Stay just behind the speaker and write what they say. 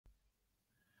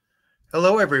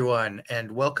Hello, everyone,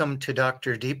 and welcome to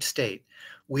Dr. Deep State.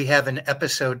 We have an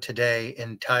episode today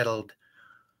entitled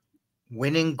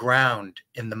Winning Ground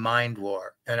in the Mind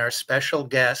War. And our special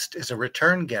guest is a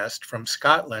return guest from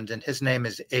Scotland, and his name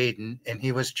is Aidan. And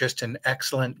he was just an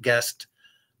excellent guest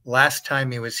last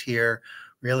time he was here,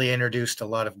 really introduced a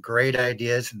lot of great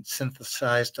ideas and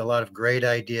synthesized a lot of great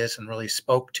ideas and really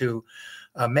spoke to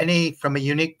many, from a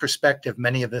unique perspective,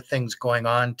 many of the things going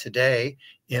on today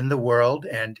in the world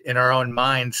and in our own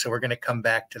minds. So we're going to come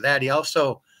back to that. He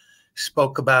also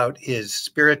spoke about his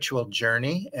spiritual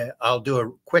journey. I'll do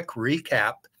a quick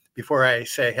recap before I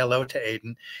say hello to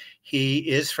Aidan. He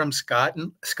is from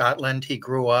Scotland. He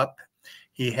grew up.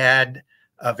 He had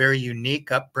a very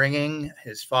unique upbringing.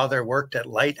 His father worked at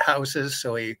lighthouses,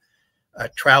 so he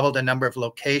traveled a number of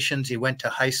locations. He went to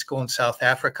high school in South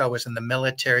Africa, was in the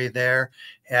military there,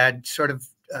 had sort of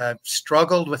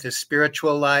struggled with his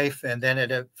spiritual life. And then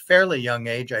at a fairly young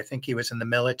age, I think he was in the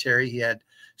military, he had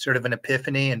sort of an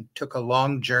epiphany and took a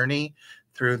long journey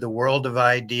through the world of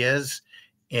ideas.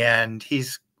 And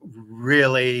he's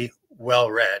really well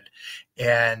read.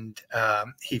 And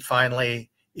he finally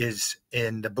is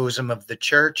in the bosom of the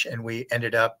church. And we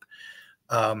ended up,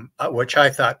 which I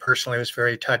thought personally was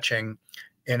very touching,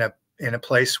 in a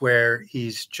place where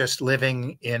he's just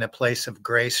living in a place of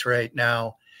grace right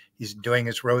now. He's doing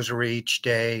his rosary each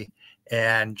day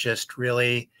and just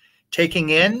really taking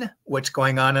in what's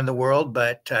going on in the world,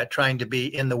 but trying to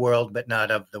be in the world, but not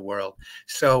of the world.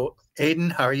 So, Aidan,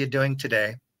 how are you doing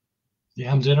today?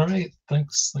 Yeah, I'm doing all right.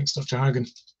 Thanks, Dr. Hagen.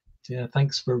 Yeah,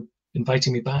 thanks for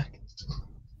inviting me back.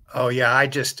 Oh yeah,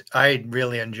 I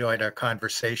really enjoyed our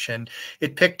conversation.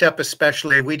 It picked up,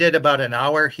 especially we did about an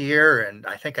hour here and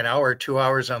I think an hour or 2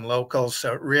 hours on locals.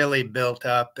 So it really built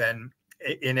up and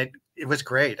it was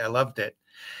great. I loved it.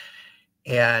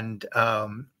 And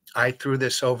I threw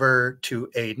this over to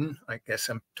Aidan. I guess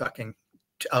I'm talking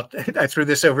I threw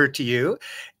this over to you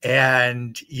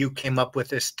and you came up with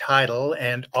this title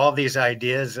and all these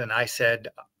ideas. And I said,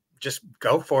 just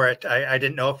go for it. I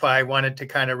didn't know if I wanted to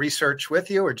kind of research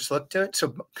with you or just look to it.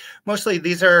 So mostly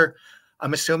these are,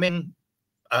 I'm assuming,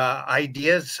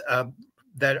 ideas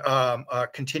that are a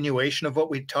continuation of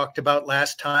what we talked about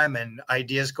last time and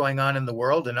ideas going on in the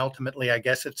world. And ultimately, I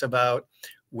guess it's about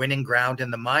winning ground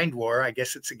in the mind war. I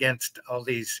guess it's against all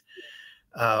these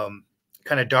kind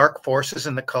of dark forces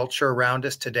in the culture around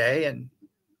us today and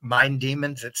mind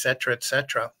demons, et cetera, et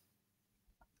cetera.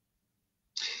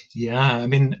 Yeah, I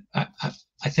mean,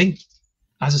 I think,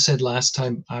 as I said last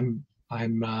time, I'm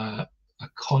a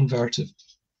convert of,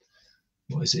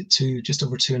 what is it, just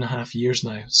over 2.5 years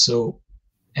now. So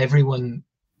everyone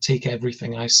take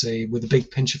everything I say with a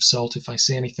big pinch of salt. If I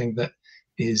say anything that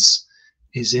is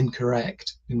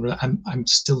incorrect, I'm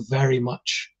still very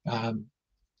much a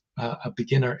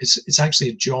beginner. It's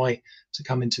actually a joy to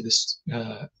come into this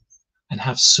and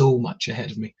have so much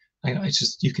ahead of me.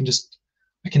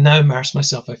 I can now immerse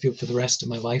myself, I feel, for the rest of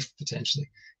my life potentially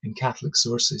in Catholic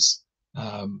sources.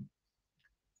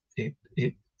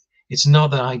 It's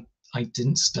not that I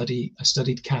didn't study. I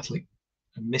studied Catholic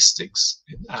mystics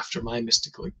after my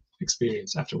mystical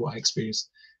experience, after what I experienced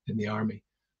in the army.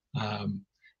 And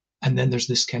then there's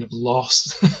this kind of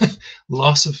loss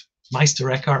of Meister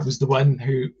Eckhart was the one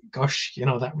who, gosh,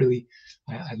 that really,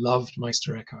 I loved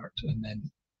Meister Eckhart. And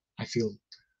then I feel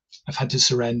I've had to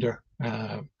surrender.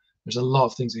 There's a lot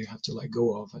of things that you have to let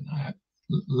go of, and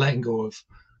letting go of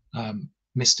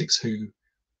mystics who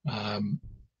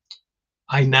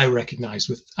I now recognize,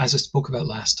 with, as I spoke about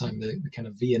last time, the kind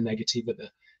of via negativa,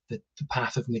 the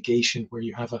path of negation, where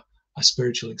you have a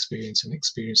spiritual experience, an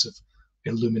experience of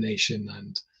illumination,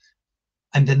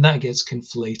 and then that gets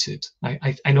conflated.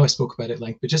 I know I spoke about it at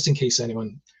length, but just in case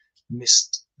anyone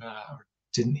missed or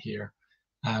didn't hear,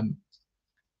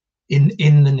 in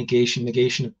the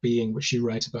negation of being, which you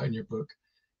write about in your book,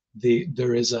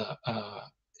 there is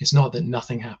it's not that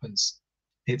nothing happens,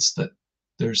 it's that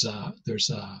there's a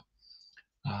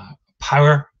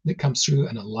power that comes through,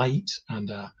 and a light,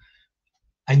 and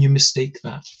you mistake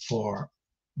that for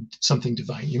something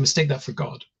divine. You mistake that for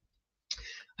God.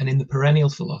 And in the perennial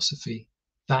philosophy,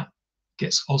 that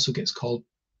also gets called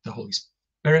the Holy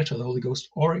Spirit or the Holy Ghost,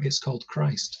 or it gets called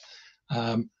Christ.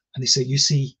 And they say, you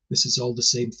see, this is all the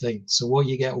same thing. So what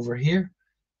you get over here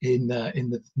in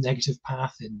the negative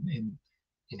path in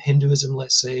Hinduism,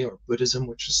 let's say, or Buddhism,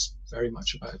 which is very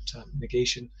much about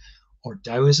negation, or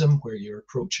Taoism, where you're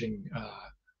approaching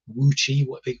Wu Qi,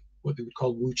 what they would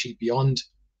call Wu Qi, beyond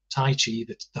Tai Chi,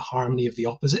 the harmony of the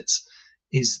opposites,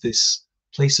 is this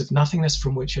place of nothingness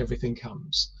from which everything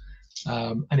comes,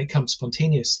 and it comes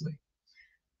spontaneously.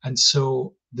 And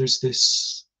so there's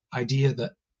this idea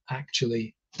that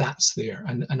actually that's there,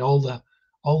 and all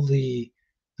the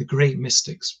great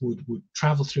mystics would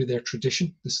travel through their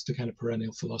tradition. This is the kind of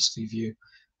perennial philosophy view,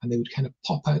 and they would kind of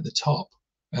pop out the top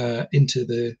into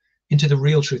the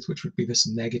real truth, which would be this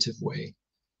negative way,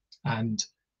 and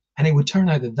it would turn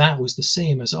out that that was the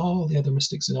same as all the other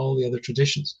mystics and all the other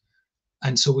traditions.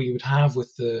 And so what you would have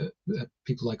with the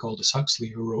people like Aldous Huxley,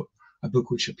 who wrote a book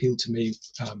which appealed to me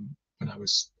when I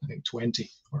was, I think, 20,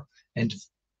 or end of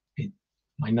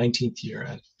my 19th year,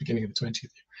 at the beginning of the 20th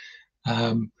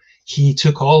year. He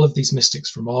took all of these mystics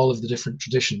from all of the different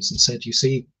traditions and said, you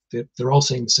see, they're all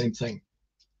saying the same thing.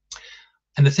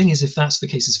 And the thing is, if that's the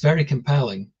case, it's very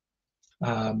compelling.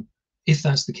 If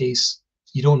that's the case,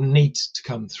 you don't need to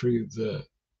come through the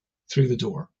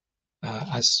door,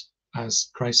 as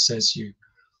Christ says you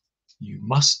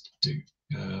must do.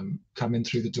 Come in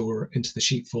through the door into the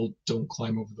sheepfold. Don't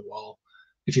climb over the wall.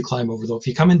 If you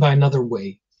come in by another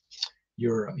way,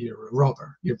 you're a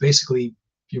robber.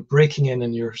 You're breaking in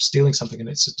and you're stealing something, and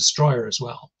it's a destroyer as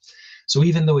well. So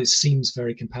even though it seems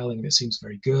very compelling and it seems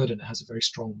very good and it has a very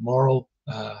strong moral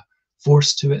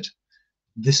force to it,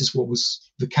 this is what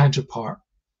was the counterpart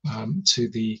to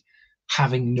the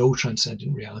having no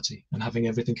transcendent reality and having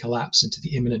everything collapse into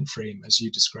the immanent frame, as you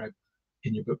describe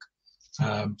in your book.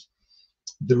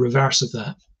 The reverse of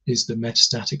that is the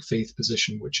metastatic faith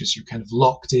position, which is you're kind of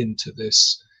locked into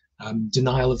this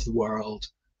denial of the world,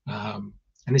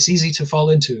 and it's easy to fall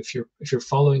into if you're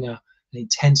following an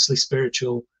intensely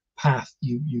spiritual path.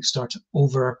 You start to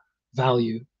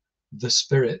overvalue the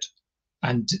spirit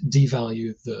and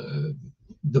devalue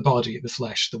the body, the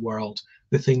flesh, the world,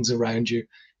 the things around you.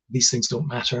 These things don't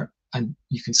matter, and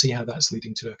you can see how that's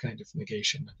leading to a kind of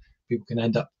negation. People can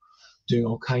end up doing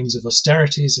all kinds of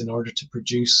austerities in order to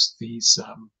produce these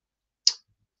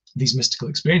mystical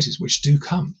experiences, which do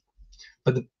come.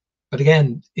 But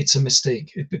again, it's a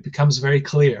mistake. It becomes very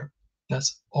clear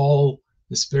that's all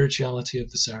the spirituality of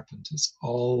the serpent. It's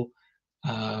all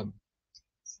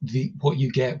what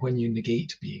you get when you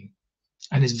negate being,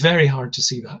 and it's very hard to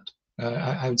see that.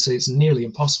 I would say it's nearly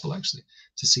impossible, actually,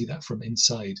 to see that from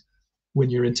inside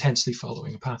when you're intensely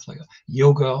following a path like that.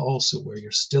 Yoga also, where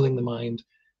you're stilling the mind,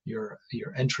 you're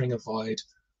entering a void,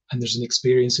 and there's an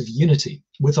experience of unity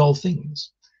with all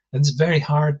things. And it's very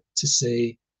hard to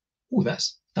say, oh,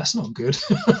 that's not good.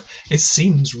 It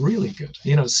seems really good.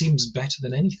 It seems better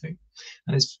than anything.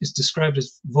 And it's described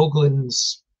as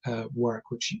Vogelin's work,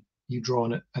 which you draw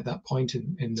on at that point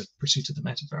in the Pursuit of the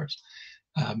Metaverse.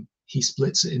 He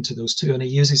splits it into those two, and he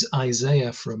uses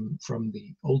Isaiah from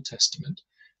the Old Testament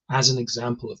as an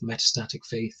example of metastatic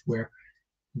faith, where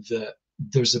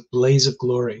there's a blaze of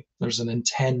glory. There's an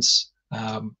intense,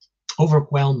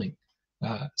 overwhelming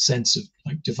sense of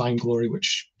like divine glory,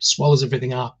 which swallows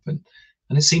everything up, and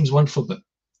it seems wonderful. But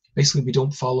basically, we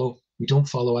don't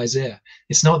follow Isaiah.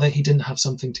 It's not that he didn't have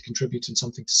something to contribute and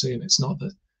something to say, and it's not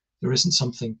that there isn't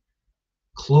something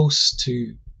close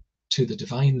to the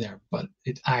divine there, but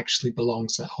it actually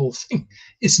belongs, that whole thing.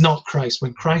 It's not Christ.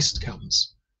 When Christ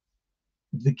comes,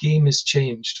 the game is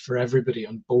changed for everybody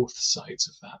on both sides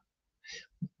of that.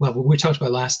 Well, what we talked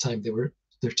about last time,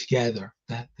 they're together.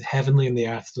 The heavenly and the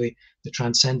earthly, the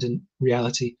transcendent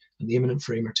reality and the immanent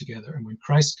frame are together. And when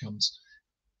Christ comes,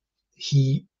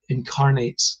 he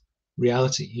incarnates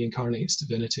reality. He incarnates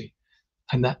divinity,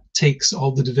 and that takes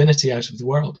all the divinity out of the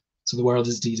world. So the world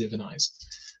is de-divinized.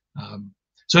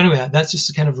 So anyway, that's just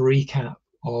a kind of recap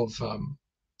of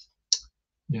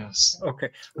yes. Okay,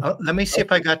 let me see if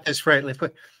I got this right.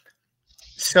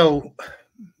 So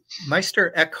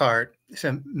Meister Eckhart is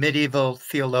a medieval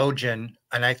theologian,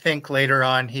 and I think later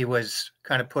on he was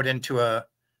kind of put into a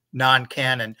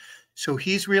non-canon. So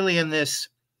he's really in this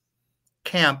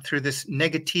camp through this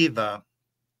negativa.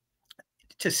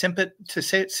 To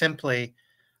say it simply,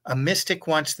 a mystic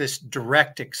wants this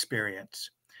direct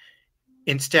experience.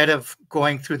 Instead of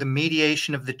going through the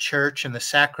mediation of the church and the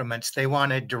sacraments, they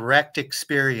want a direct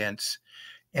experience.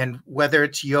 And whether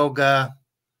it's yoga,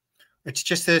 it's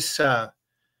just this,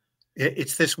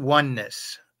 it's this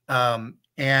oneness.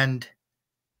 And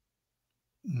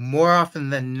more often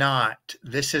than not,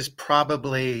 this is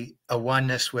probably a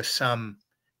oneness with some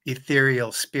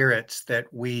ethereal spirits that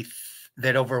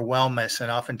overwhelm us. And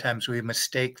oftentimes we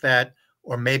mistake that,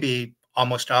 or maybe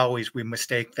almost always we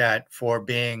mistake that for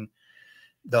being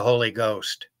the Holy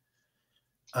Ghost.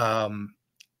 And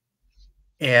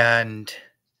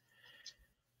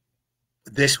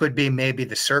this would be maybe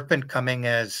the serpent coming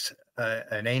as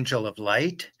an angel of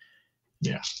light.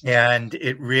 Yeah. And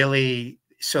it really,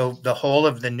 so the whole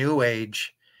of the New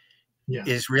Age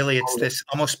is really, it's this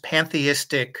almost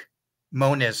pantheistic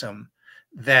monism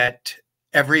that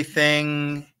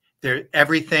everything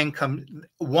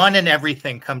one and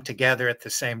everything come together at the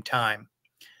same time.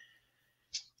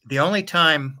 The only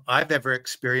time I've ever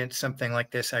experienced something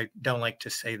like this, I don't like to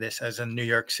say this, as in New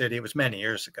York City, it was many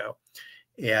years ago,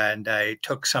 and I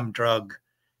took some drug,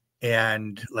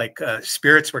 and like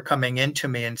spirits were coming into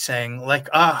me and saying like,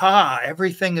 aha,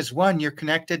 everything is one, you're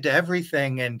connected to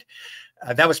everything. And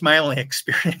that was my only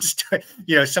experience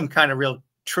to, some kind of real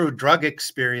true drug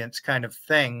experience kind of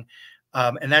thing.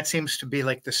 And that seems to be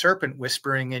like the serpent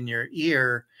whispering in your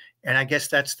ear. And I guess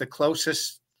that's the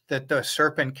closest that the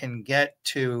serpent can get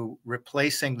to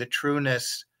replacing the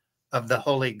trueness of the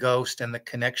Holy Ghost and the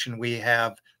connection we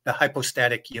have, the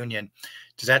hypostatic union.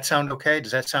 Does that sound okay?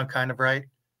 Does that sound kind of right?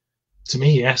 To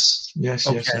me, yes. Yes,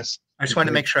 okay. yes. I just want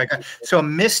to make sure I got. So a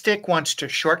mystic wants to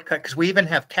shortcut, because we even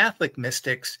have Catholic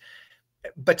mystics,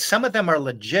 but some of them are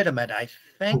legitimate, I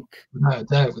think.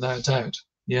 Without a doubt.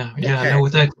 Yeah, yeah, okay. no,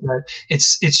 without a doubt.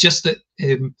 It's just that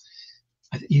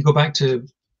you go back to,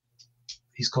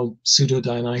 he's called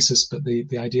Pseudo-Dionysus, but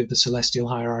the idea of the celestial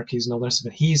hierarchies and all this,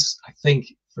 but he's, I think,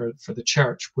 for the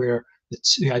church, where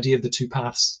the idea of the two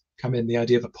paths come in, the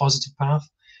idea of a positive path,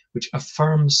 which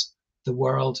affirms the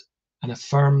world and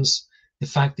affirms the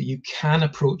fact that you can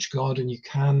approach God, and you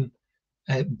can,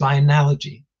 by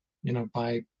analogy,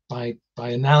 by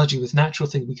analogy with natural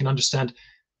things, we can understand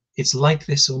it's like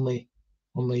this, only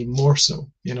more so,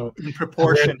 in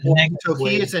proportion. So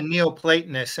he is a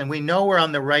Neoplatonist, and we know we're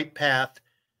on the right path,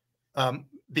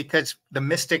 because the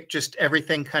mystic, just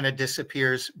everything kind of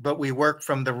disappears, but we work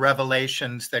from the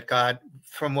revelations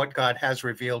from what God has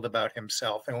revealed about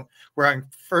himself. And we're on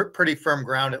pretty firm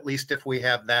ground, at least if we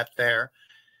have that there.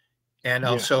 And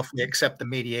also if we accept the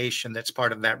mediation that's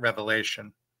part of that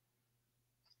revelation.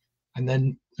 And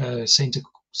then Saint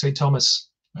Thomas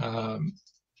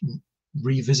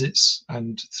revisits,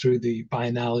 and through by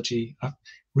analogy,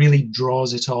 really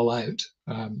draws it all out,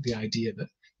 the idea that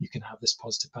you can have this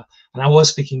positive path. And I was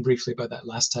speaking briefly about that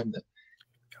last time, that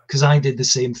because I did the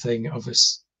same thing of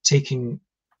us taking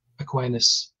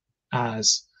Aquinas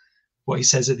as what he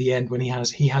says at the end, when he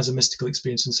has a mystical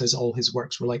experience and says all his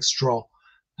works were like straw.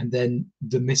 And then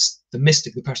the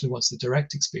mystic, the person who wants the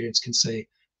direct experience, can say,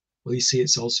 well, you see,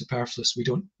 it's all superfluous. We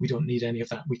don't need any of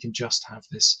that. We can just have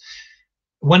this.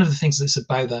 One of the things that's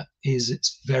about that is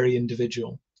it's very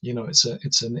individual. It's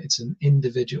an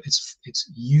individual.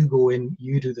 It's you go in,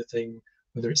 you do the thing,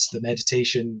 whether it's the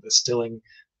meditation, the stilling,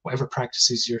 whatever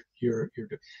practices you're doing.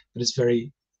 But it's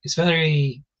very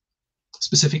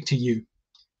specific to you.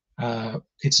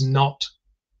 It's not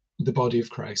the body of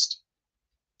Christ,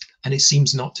 and it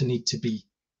seems not to need to be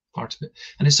part of it.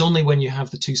 And it's only when you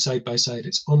have the two side by side.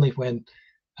 It's only when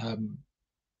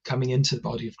coming into the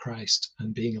body of Christ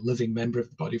and being a living member of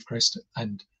the body of Christ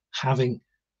and having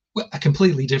a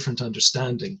completely different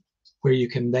understanding, where you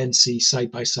can then see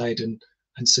side by side and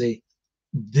say,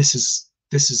 this is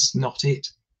not it.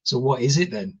 So what is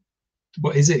it then?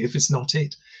 What is it if it's not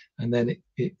it? And then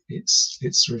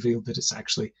it's revealed that it's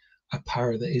actually a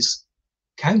power that is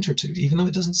counter to, even though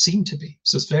it doesn't seem to be.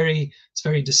 So it's very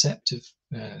deceptive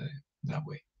that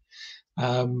way.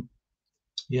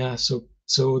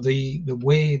 So the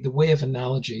way of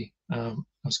analogy, I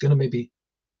was going to maybe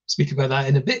speak about that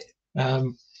in a bit,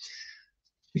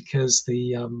 because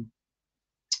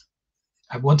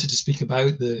I wanted to speak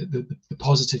about the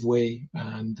positive way,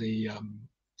 and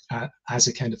as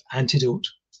a kind of antidote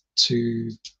to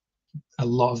a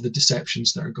lot of the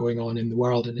deceptions that are going on in the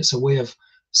world. And it's a way of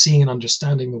seeing and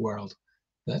understanding the world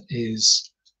that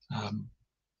is,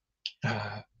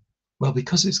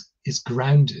 because it's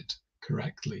grounded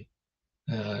correctly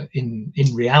in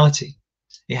reality.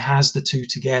 It has the two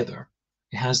together.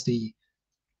 It has the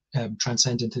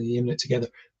transcendent and the immanent together,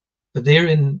 but they're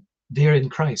in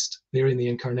Christ. They're in the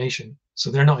incarnation, so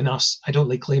they're not in us. I don't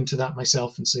lay claim to that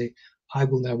myself and say I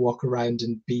will now walk around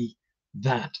and be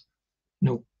that.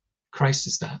 No, Christ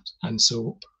is that. And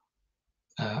so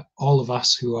all of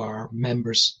us who are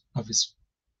members of his,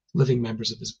 living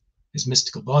members of his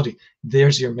mystical body,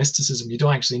 there's your mysticism. You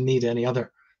don't actually need any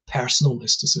other personal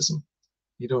mysticism.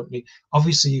 You don't need,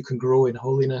 obviously you can grow in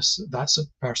holiness. That's a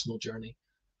personal journey.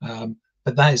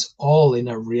 But that is all in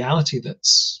a reality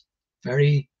that's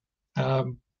very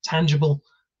tangible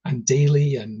and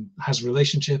daily, and has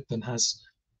relationship, and has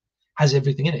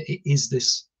everything in it. It is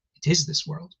this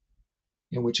world,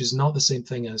 which is not the same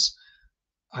thing as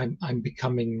I'm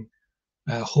becoming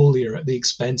holier at the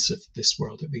expense of this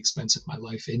world, at the expense of my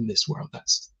life in this world.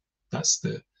 It's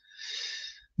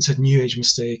a New Age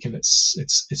mistake, and it's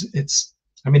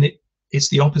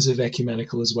the opposite of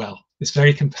ecumenical as well. It's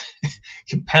very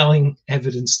compelling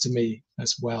evidence to me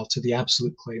as well to the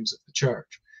absolute claims of the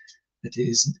church. that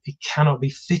it cannot be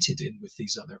fitted in with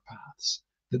these other paths.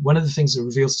 That one of the things that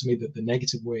reveals to me that the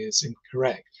negative way is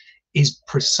incorrect is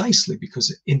precisely because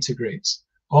it integrates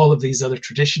all of these other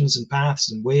traditions and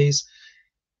paths and ways.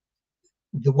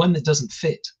 The one that doesn't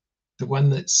fit, the one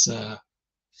that's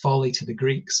folly to the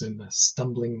Greeks and a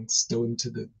stumbling stone to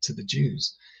the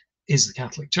Jews, is the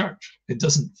Catholic Church. It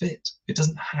doesn't fit. It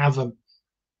doesn't have a.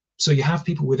 So you have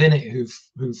people within it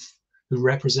who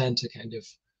represent a kind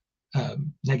of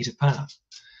negative path.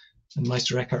 And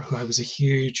Meister Eckhart, who I was a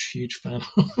huge fan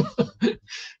of,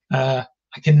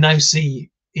 I can now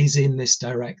see is in this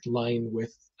direct line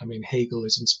with. I mean, Hegel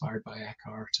is inspired by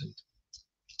Eckhart, and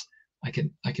I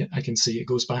can see it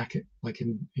goes back, like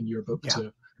in your book,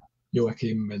 to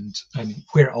Joachim, and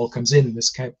where it all comes in, this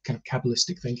kind of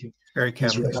Kabbalistic thinking. Very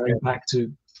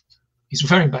Kabbalistic. He's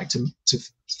referring back to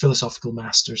philosophical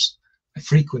masters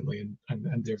frequently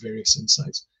and their various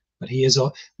insights. But he is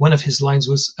one of his lines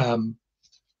was,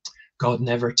 God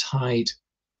never tied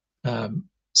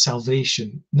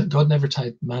salvation. God never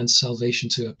tied man's salvation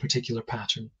to a particular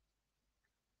pattern,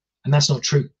 and that's not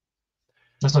true.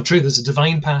 That's not true. There's a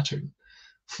divine pattern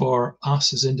for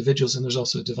us as individuals, and there's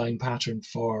also a divine pattern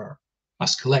for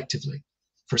us collectively,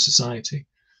 for society.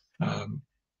 And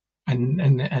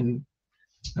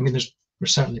I mean, there's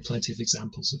certainly plenty of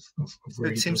examples of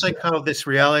where it seems like how this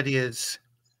reality is.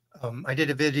 I did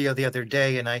a video the other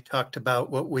day, and I talked about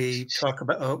what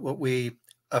we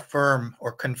affirm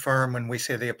or confirm when we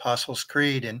say the Apostles'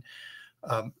 Creed. And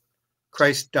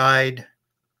Christ died,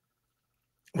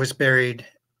 was buried,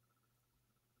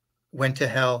 went to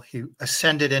hell, he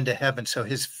ascended into heaven. So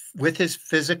with his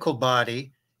physical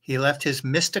body, he left his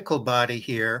mystical body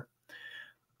here.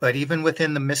 But even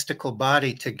within the mystical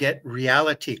body, to get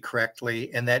reality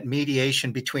correctly, and that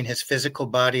mediation between his physical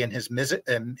body and his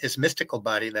mystical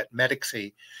body, that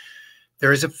metavese,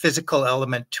 there is a physical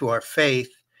element to our faith.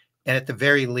 And at the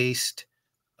very least,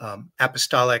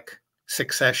 apostolic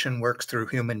succession works through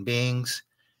human beings,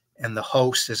 and the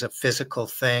host is a physical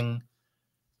thing.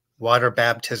 Water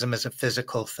baptism is a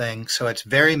physical thing. So it's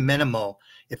very minimal.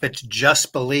 If it's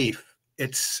just belief,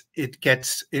 it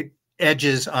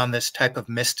edges on this type of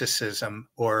mysticism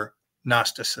or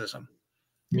Gnosticism.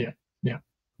 Yeah,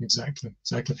 exactly.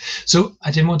 So I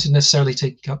didn't want to necessarily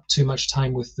take up too much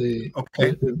time with the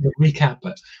recap,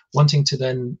 but wanting to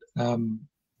then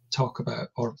talk about,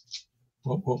 or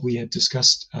what we had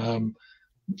discussed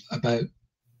about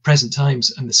present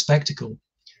times and the spectacle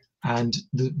and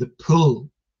the pull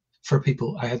for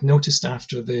people. I had noticed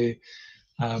after the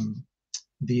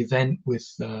event with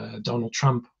Donald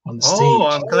Trump on the stage. Oh,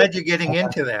 I'm glad you're getting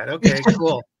into that. Okay,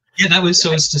 cool. Yeah, that was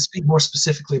so as to speak more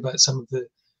specifically about some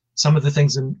of the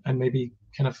things and maybe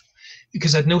kind of,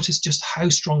 because I'd noticed just how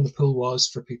strong the pull was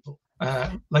for people,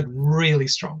 like really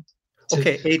strong.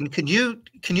 Okay, Aidan, can you?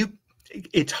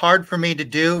 It's hard for me to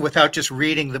do without just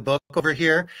reading the book over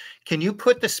here. Can you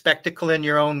put the spectacle in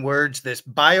your own words, this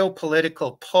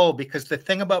biopolitical pull? Because the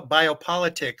thing about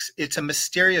biopolitics, it's a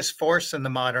mysterious force in the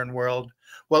modern world.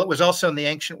 Well, it was also in the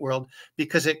ancient world,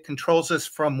 because it controls us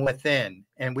from within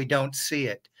and we don't see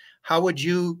it. Can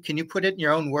you put it in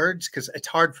your own words? Because it's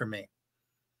hard for me.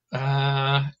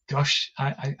 Gosh,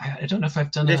 I don't know if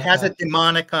I've done it. It has a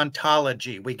demonic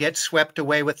ontology. We get swept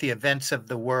away with the events of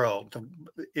the world.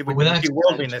 It would be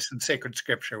worldliness in sacred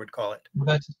scripture would call it.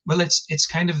 Well, it's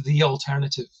kind of the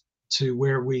alternative to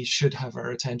where we should have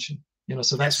our attention.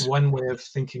 So that's one way of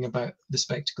thinking about the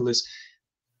spectacle, is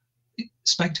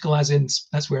spectacle as in,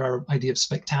 that's where our idea of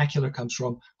spectacular comes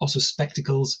from. Also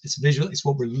spectacles, it's visual, it's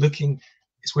what we're looking,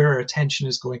 it's where our attention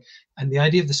is going. And the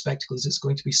idea of the spectacle is it's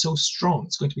going to be so strong,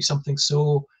 it's going to be something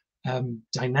so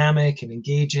dynamic and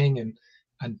engaging,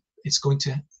 and it's going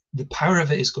to, the power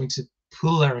of it is going to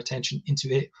pull our attention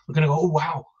into it. We're going to go, oh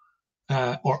wow,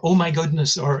 or oh my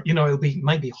goodness, or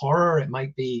might be horror, it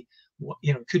might be,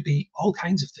 it could be all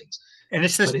kinds of things. And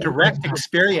it's this direct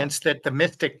experience that the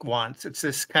mystic wants. It's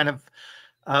this kind of,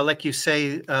 like you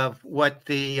say, of what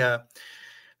the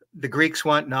Greeks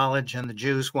want knowledge and the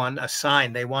Jews want a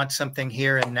sign. They want something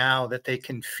here and now that they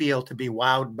can feel, to be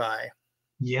wowed by.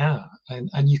 Yeah,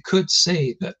 and you could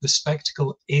say that the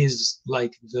spectacle is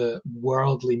like the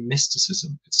worldly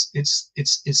mysticism.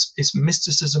 It's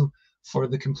mysticism for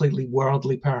the completely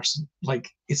worldly person. Like,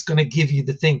 it's going to give you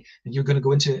the thing, and you're going to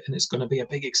go into it, and it's going to be a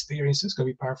big experience. It's going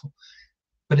to be powerful,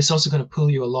 but it's also going to pull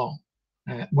you along.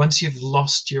 Once you've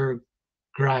lost your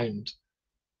ground,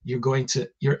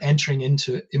 you're entering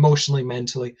into it emotionally,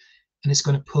 mentally, and it's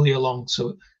going to pull you along.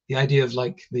 So the idea of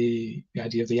the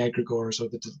idea of the egregores, or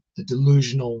the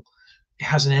delusional, it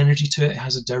has an energy to it, it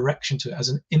has a direction to it, it has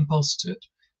an impulse to it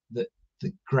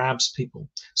that grabs people.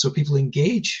 So people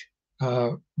engage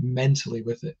mentally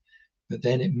with it, but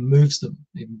then it moves them.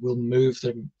 It will move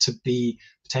them to be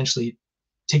potentially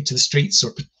take to the streets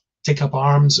or take up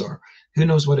arms, or who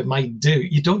knows what it might do.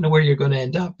 You don't know where you're going to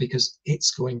end up because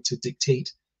it's going to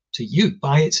dictate to you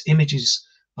by its images,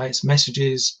 by its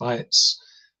messages, by its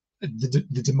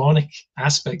the demonic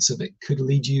aspects of it could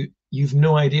lead you. You've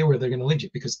no idea where they're going to lead you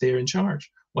because they're in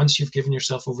charge once you've given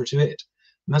yourself over to it.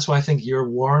 And that's why I think you're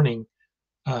warning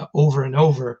over and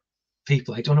over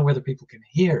people. I don't know whether people can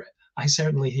hear it. I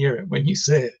certainly hear it when you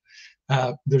say it.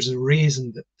 There's a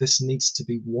reason that this needs to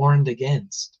be warned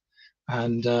against.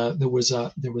 And there was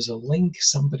a link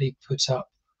somebody put up.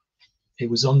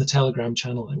 It was on the Telegram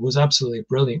channel. It was absolutely a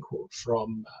brilliant quote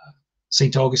from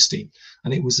St. Augustine,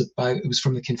 and it was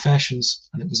from the Confessions,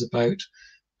 and it was about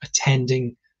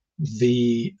attending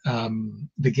the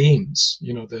games,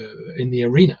 you know, in the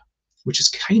arena, which is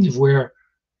kind of where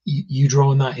you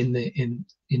draw on that in the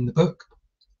book.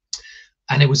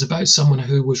 And it was about someone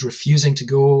who was refusing to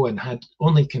go and had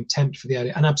only contempt for the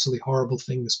idea. An absolutely horrible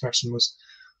thing. This person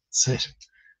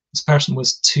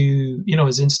was too, you know,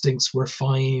 his instincts were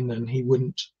fine, and he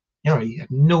wouldn't, you know, he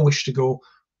had no wish to go,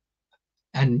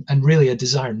 and really a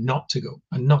desire not to go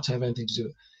and not to have anything to do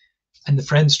with it. And the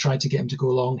friends tried to get him to go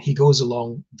along. He goes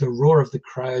along. The roar of the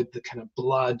crowd, the kind of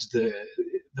blood, the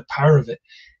power of it,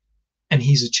 and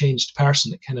he's a changed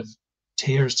person. It kind of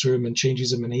tears through him and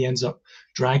changes him, and he ends up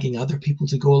dragging other people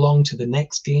to go along to the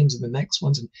next games and the next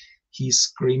ones, and he's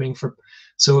screaming for.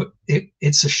 So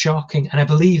it's a shocking, and I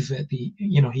believe that he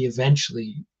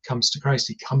eventually comes to Christ.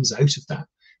 He comes out of that,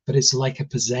 but it's like a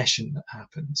possession that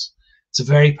happens. It's a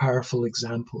very powerful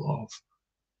example of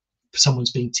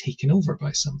someone's being taken over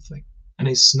by something, and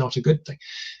it's not a good thing.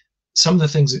 Some of the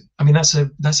things, I mean, that's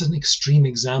an extreme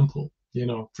example, you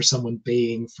know, for someone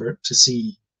baying to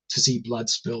see blood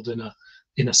spilled in a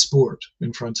sport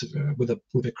in front of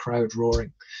with a crowd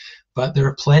roaring. But there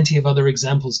are plenty of other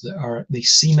examples they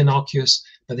seem innocuous,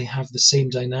 but they have the same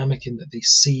dynamic in that they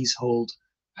seize hold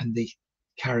and they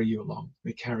carry you along,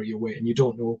 they carry you away, and you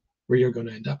don't know where you're going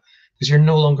to end up because you're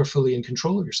no longer fully in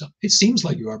control of yourself. It seems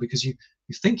like you are because you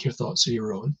think your thoughts are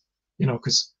your own, you know,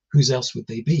 because whose else would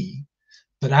they be?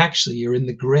 But actually you're in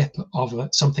the grip of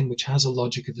something which has a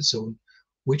logic of its own,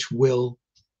 which will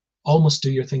almost do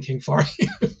your thinking for you.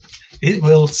 It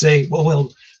will say,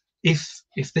 well, if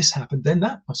this happened, then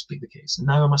that must be the case, and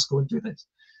now I must go and do this.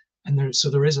 And there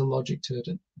is a logic to it,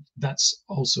 and that's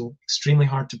also extremely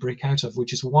hard to break out of,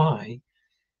 which is why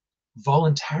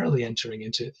voluntarily entering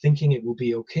into it, thinking it will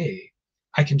be okay,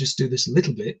 I can just do this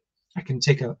little bit, I can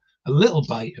take a little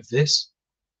bite of this,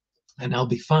 and I'll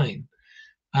be fine.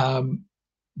 It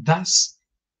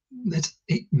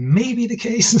may be the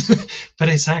case, but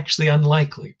it's actually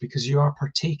unlikely because you are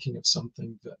partaking of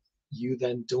something that you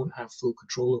then don't have full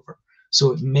control over.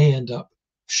 So it may end up,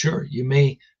 sure, you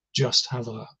may just have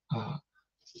a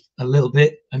little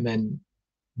bit and then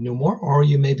no more, or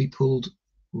you may be pulled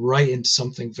right into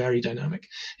something very dynamic,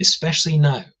 especially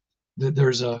now that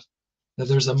there's a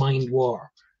mind war,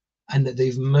 and that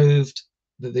they've moved,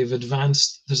 that they've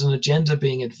advanced. There's an agenda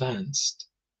being advanced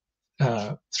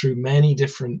through many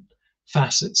different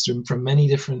facets, from many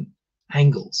different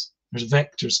angles. There's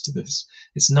vectors to this.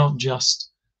 It's not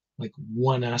just like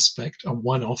one aspect, a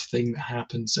one-off thing that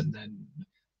happens, and then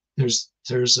there's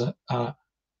a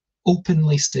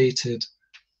openly stated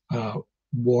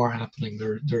war happening.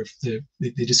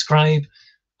 They describe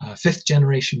fifth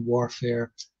generation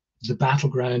warfare. The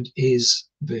battleground is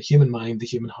the human mind, the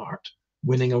human heart,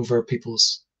 winning over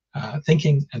people's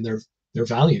thinking and their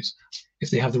values.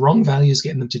 If they have the wrong values,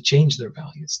 getting them to change their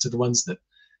values to the ones that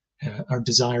are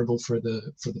desirable for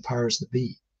the powers that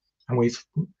be. And we've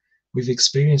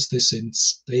experienced this in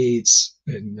spades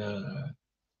in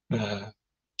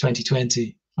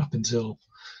 2020 up until,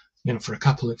 you know,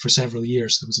 for several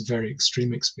years. There was a very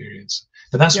extreme experience.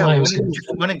 But that's why I was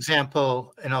one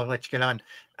example, and I'll let you get on.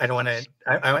 I want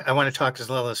to talk as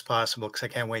little as possible because I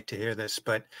can't wait to hear this.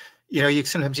 But you know,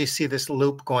 sometimes you see this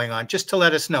loop going on. Just to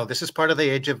let us know, this is part of the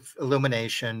Age of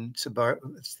Illumination.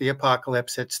 It's the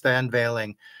apocalypse. It's the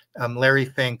unveiling. Larry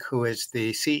Fink, who is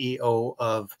the CEO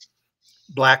of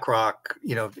BlackRock,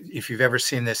 you know, if you've ever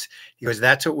seen this, he goes,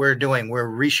 that's what we're doing. We're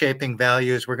reshaping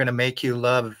values. We're going to make you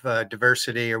love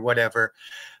diversity or whatever.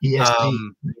 Yes.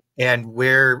 And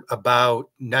we're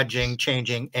about nudging,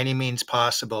 changing any means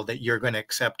possible that you're going to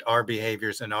accept our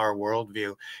behaviors and our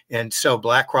worldview. And so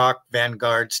BlackRock,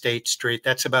 Vanguard, State Street,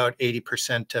 that's about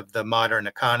 80% of the modern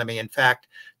economy. In fact,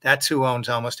 that's who owns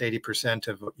almost 80%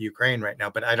 of Ukraine right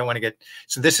now. But I don't want to get,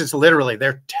 so this is literally,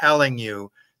 they're telling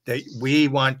you that we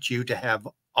want you to have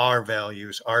our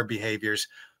values, our behaviors.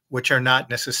 which are not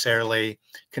necessarily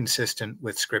consistent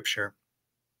with Scripture.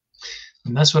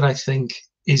 And that's what I think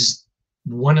is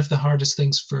one of the hardest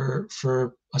things for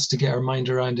us to get our mind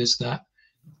around, is that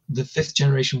the fifth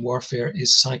generation warfare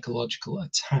is psychological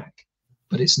attack,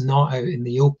 but it's not out in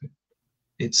the open.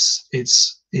 It's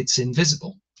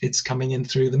invisible. It's coming in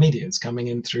through the media. It's coming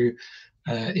in through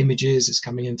images. It's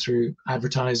coming in through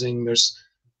advertising.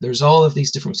 There's all of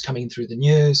these different ones coming through the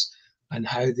news and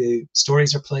how the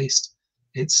stories are placed.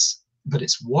 But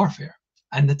it's warfare,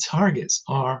 and the targets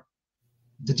are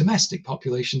the domestic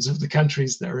populations of the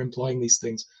countries that are employing these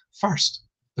things first,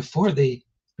 before they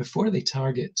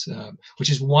target, which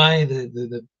is why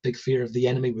the big fear of the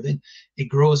enemy within, it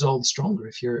grows all the stronger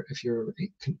if you're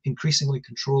increasingly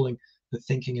controlling the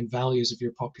thinking and values of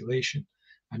your population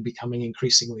and becoming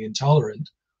increasingly intolerant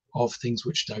of things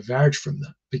which diverge from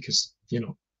that, because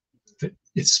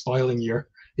it's spoiling your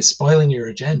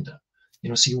agenda.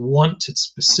 So you want to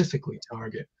specifically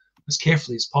target as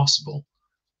carefully as possible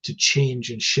to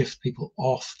change and shift people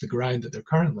off the ground that they're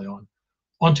currently on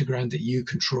onto ground that you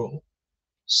control.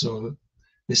 So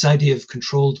this idea of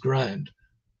controlled ground,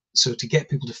 so to get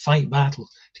people to fight battle,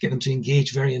 to get them to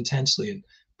engage very intensely in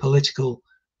political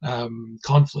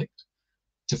conflict,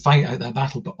 to fight out that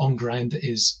battle, but on ground that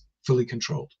is fully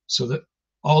controlled, so that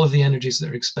all of the energies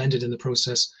that are expended in the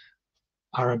process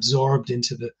are absorbed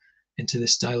into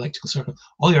this dialectical circle.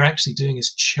 All you're actually doing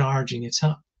is charging it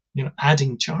up,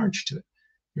 adding charge to it.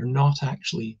 You're not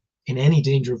actually in any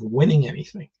danger of winning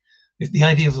anything. If the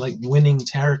idea of like winning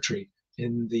territory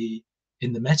in the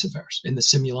metaverse, in the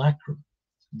simulacrum,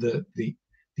 the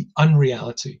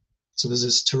unreality. So there's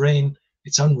this terrain,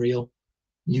 it's unreal.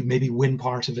 You maybe win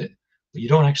part of it, but you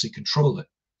don't actually control it.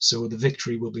 So the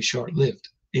victory will be short-lived.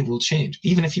 It will change.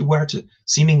 Even if you were to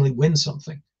seemingly win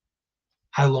something,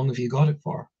 how long have you got it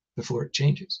for before it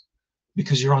changes?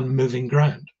 Because you're on moving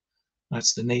ground.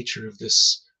 That's the nature of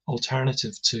this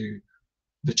alternative to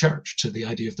the church, to the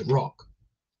idea of the rock,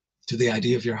 to the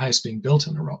idea of your house being built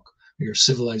on a rock, or your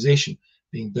civilization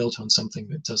being built on something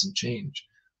that doesn't change,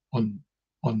 on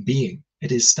being.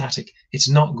 It is static. It's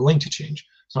not going to change.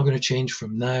 It's not going to change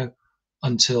from now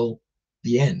until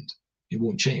the end. It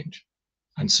won't change.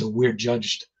 And so we're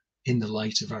judged in the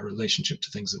light of our relationship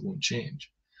to things that won't change.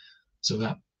 So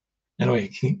that, anyway,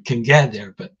 can get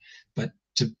there, but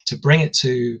to bring it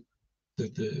to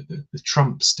the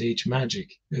Trump stage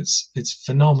magic, it's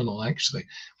phenomenal, actually.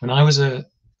 When I was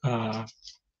I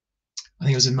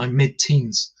think it was in my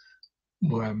mid-teens,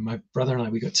 where my brother and I,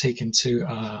 we got taken to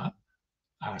a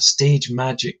stage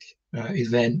magic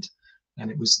event, and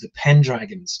it was the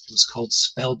Pendragons. It was called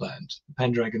Spellbound. The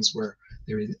Pendragons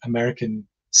they were American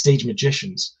stage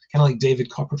magicians, kind of like David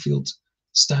Copperfield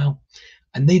style,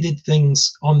 and they did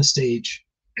things on the stage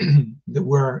that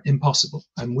were impossible,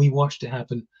 and we watched it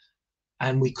happen.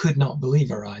 And we could not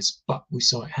believe our eyes, but we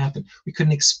saw it happen. We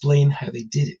couldn't explain how they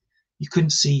did it. You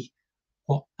couldn't see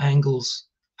what angles,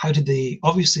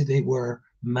 obviously they were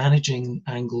managing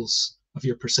angles of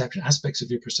your perception, aspects of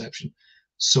your perception,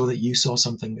 so that you saw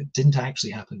something that didn't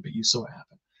actually happen, but you saw it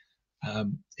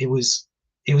happen. It was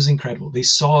incredible. They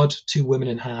sawed two women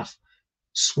in half,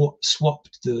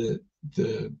 swapped the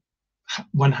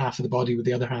one half of the body with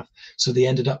the other half. So they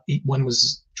ended up, one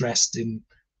was dressed in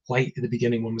white at the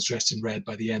beginning, one was dressed in red.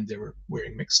 By the end, they were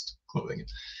wearing mixed clothing.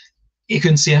 You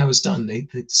couldn't see how it was done.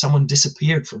 Someone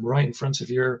disappeared from right in front of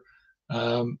your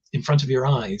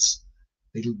eyes.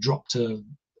 They dropped a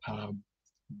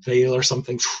veil or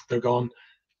something. They're gone,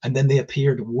 and then they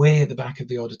appeared way at the back of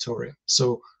the auditorium.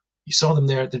 So you saw them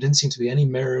there. There didn't seem to be any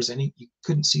mirrors. You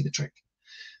couldn't see the trick.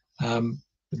 But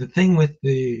the thing with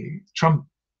the Trump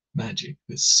magic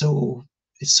is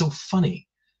it's so funny.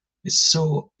 It's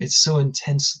so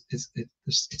intense.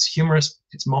 It's humorous.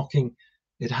 It's mocking.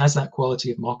 It has that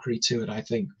quality of mockery to it. I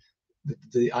think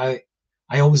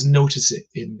I always notice it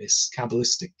in this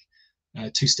Kabbalistic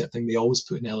two-step thing. They always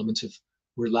put an element of,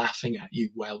 we're laughing at you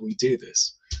while we do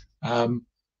this. I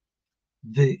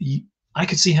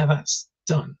could see how that's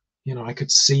done. I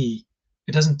could see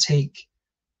it doesn't take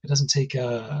because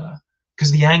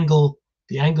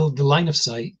the line of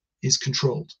sight is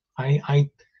controlled.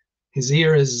 His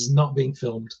ear is not being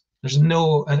filmed.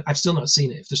 I've still not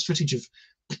seen it. If there's footage of,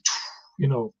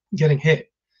 getting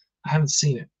hit, I haven't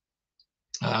seen it.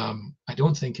 I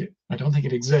don't think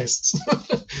it exists,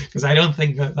 because I don't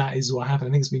think that is what happened.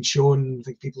 I think it's been shown. I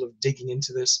think people are digging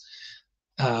into this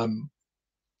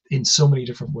in so many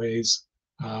different ways.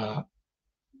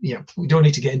 We don't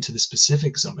need to get into the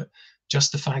specifics of it.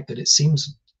 Just the fact that it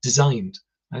seems designed,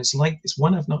 and it's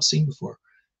one I've not seen before.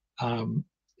 It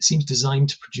seems designed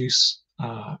to produce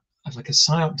a like a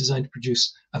psyop designed to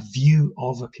produce a view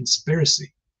of a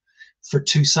conspiracy for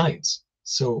two sides.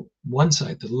 So one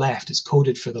side, the left, is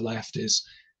coded for the left is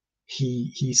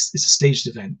it's a staged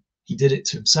event. He did it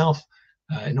to himself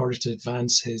in order to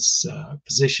advance his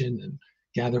position and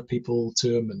gather people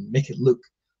to him and make it look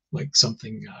like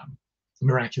something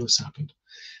miraculous happened.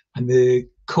 And the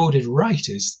coded right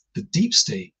is the deep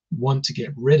state want to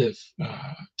get rid of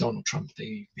Donald Trump.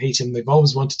 They hate him. They've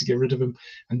always wanted to get rid of him.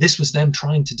 And this was them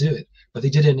trying to do it. But they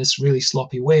did it in this really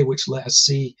sloppy way, which let us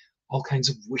see all kinds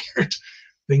of weird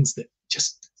things that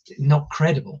just not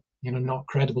credible, not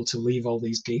credible to leave all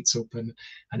these gates open.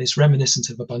 And it's reminiscent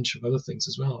of a bunch of other things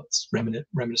as well. It's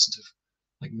reminiscent of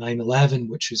like 9/11,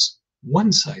 which is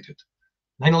one-sided.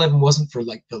 9/11 wasn't for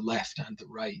like the left and the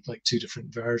right, like two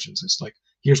different versions. It's like,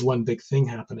 here's one big thing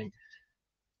happening.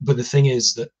 But the thing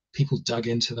is that people dug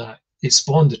into that. It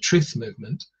spawned a truth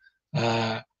movement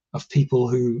of people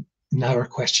who now are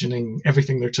questioning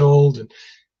everything they're told.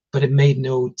 But it made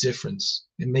no difference.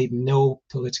 It made no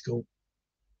political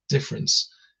difference.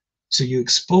 So you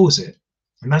expose it.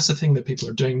 And that's the thing that people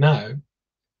are doing now,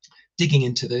 digging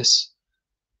into this,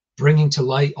 bringing to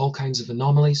light all kinds of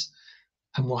anomalies.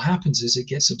 And what happens is it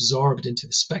gets absorbed into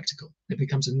the spectacle. It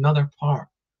becomes another part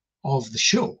of the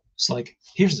show. It's like,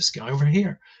 here's this guy over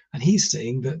here, and he's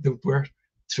saying that there were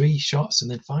 3 shots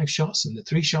and then 5 shots, and the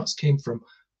 3 shots came from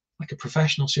like a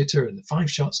professional shooter, and the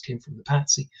 5 shots came from the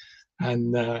patsy,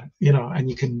 and and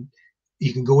you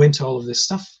can go into all of this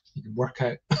stuff. You can work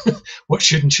out what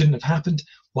should and shouldn't have happened.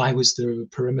 Why was the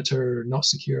perimeter not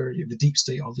secure? The deep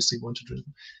state obviously wanted rid of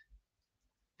him,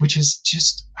 which is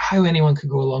just how anyone could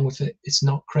go along with it. It's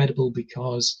not credible,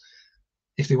 because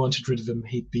if they wanted rid of him,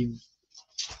 he'd be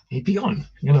gone.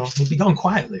 He'd be gone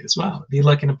quietly as well. It'd be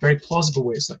like in a very plausible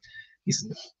way. It's like, he's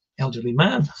an elderly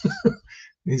man.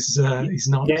 he's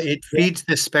not. Yeah, it feeds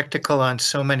the spectacle on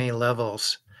so many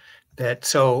levels that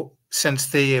since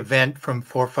the event from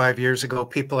 4 or 5 years ago,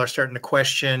 people are starting to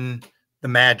question the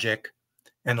magic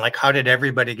and like, how did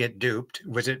everybody get duped?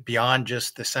 Was it beyond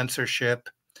just the censorship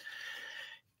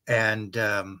and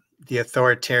the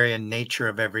authoritarian nature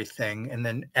of everything? And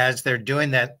then as they're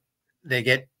doing that, they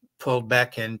get pulled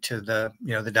back into the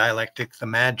dialectic, the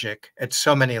magic at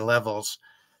so many levels.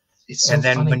 It's so and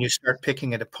then funny. when you start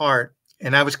picking it apart,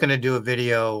 and I was going to do a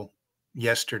video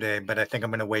yesterday, but I think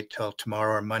I'm going to wait till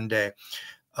tomorrow or Monday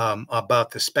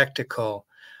about the spectacle.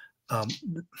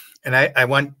 And I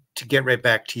want to get right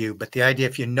back to you, but the idea,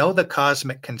 if you know the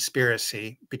cosmic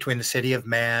conspiracy between the city of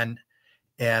man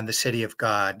and the city of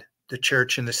God, the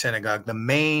church and the synagogue,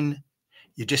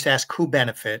 you just ask who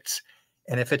benefits.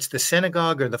 And if it's the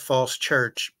synagogue or the false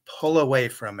church, pull away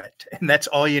from it. And that's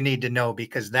all you need to know,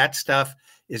 because that stuff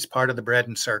is part of the bread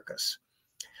and circus.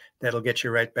 That'll get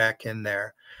you right back in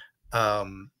there.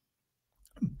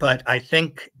 But I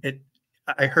think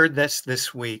I heard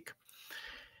this week.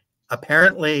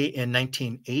 Apparently in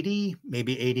 1980,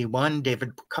 maybe 81,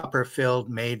 David Copperfield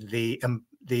made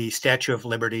the Statue of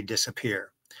Liberty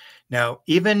disappear. Now,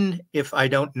 even if I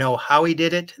don't know how he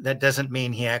did it, that doesn't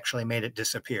mean he actually made it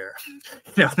disappear.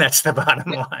 That's the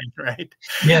bottom line, right?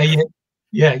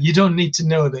 Yeah. You don't need to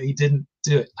know that he didn't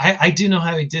do it. I do know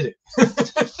how he did it.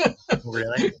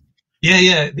 Really?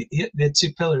 Yeah. They had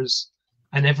 2 pillars,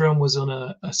 and everyone was on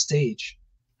a stage,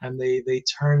 and they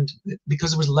turned,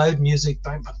 because it was loud music,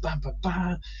 bang, bang, bang,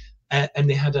 bang, bang, and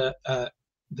they had the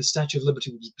Statue of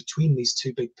Liberty was between these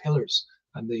 2 big pillars,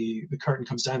 and the curtain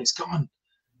comes down, it's gone.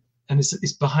 And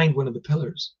it's behind one of the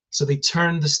pillars. So they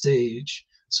turned the stage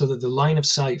so that the line of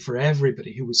sight for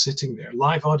everybody who was sitting there,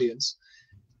 live audience,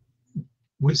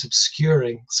 was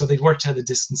obscuring. So they'd worked out the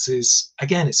distances.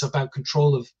 Again, it's about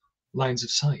control of lines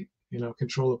of sight,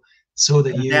 control so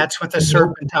that you. That's what the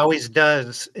serpent always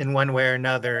does in one way or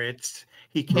another.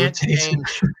 He can't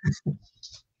change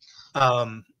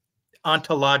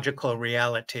ontological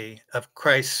reality of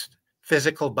Christ's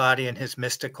physical body and his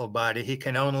mystical body. He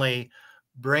can only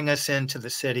bring us into the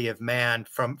city of man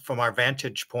from our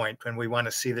vantage point when we want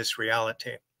to see this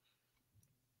reality.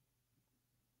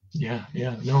 Yeah.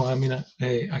 No, I mean,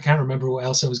 I can't remember what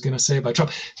else I was going to say about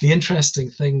Trump. The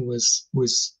interesting thing was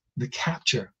the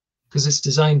capture, because it's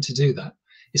designed to do that.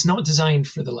 It's not designed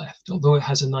for the left, although it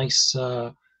has a nice,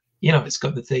 it's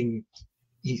got the thing.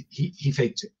 He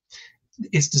faked it.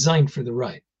 It's designed for the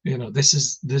right.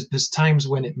 There's times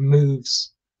when it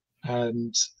moves,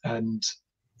 and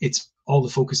it's all the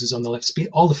focus is on the left.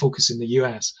 All the focus in the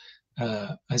US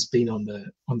has been on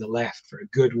the left for a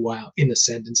good while, in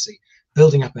ascendancy,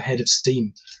 building up a head of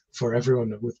steam for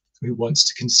everyone who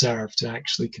wants to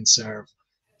actually conserve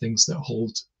things that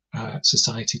hold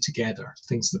society together,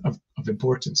 things that of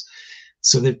importance.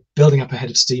 So they're building up a head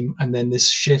of steam, and then this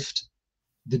shift,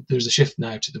 there's a shift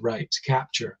now to the right to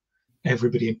capture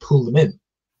everybody and pull them in.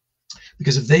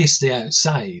 Because if they stay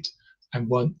outside and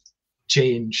want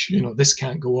change, you know, this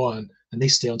can't go on, and they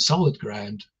stay on solid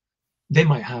ground, they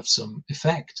might have some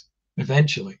effect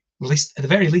eventually. At least, at the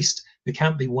very least, they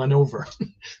can't be won over.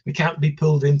 They can't be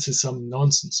pulled into some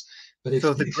nonsense. But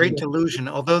so the great delusion,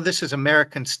 although this is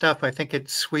American stuff, I think it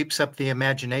sweeps up the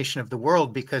imagination of the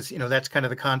world, because, you know, that's kind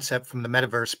of the concept from the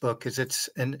Metaverse book, is it's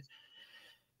an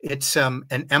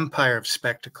empire of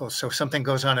spectacle. So something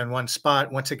goes on in one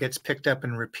spot, once it gets picked up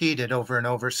and repeated over and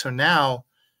over. So now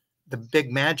the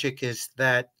big magic is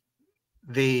that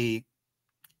the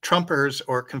Trumpers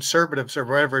or conservatives, or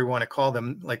whatever you want to call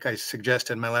them, like I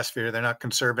suggested in my last video, they're not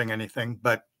conserving anything,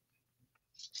 but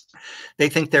they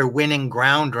think they're winning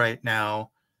ground right now,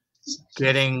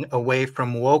 getting away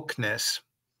from wokeness.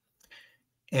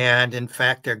 And in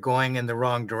fact, they're going in the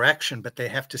wrong direction, but they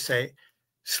have to say,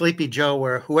 Sleepy Joe,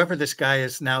 or whoever this guy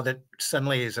is now that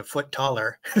suddenly is a foot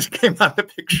taller, came out of the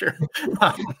picture.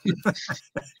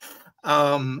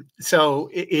 So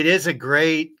it is a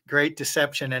great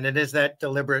deception, and it is that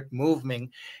deliberate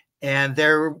moving, and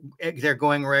they're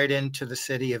going right into the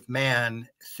city of man,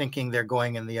 thinking they're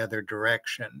going in the other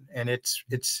direction, and it's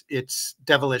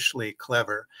devilishly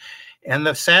clever. And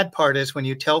the sad part is, when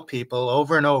you tell people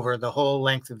over and over the whole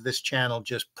length of this channel,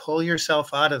 just pull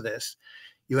yourself out of this,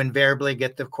 you invariably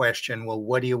get the question, well,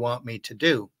 what do you want me to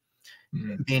do?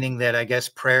 Meaning that, I guess,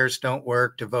 prayers don't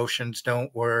work, devotions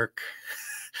don't work.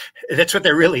 That's what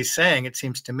they're really saying, it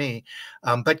seems to me.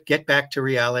 But get back to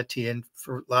reality. And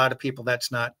for a lot of people, that's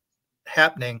not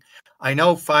happening. I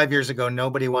know 5 years ago,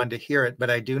 nobody wanted to hear it, but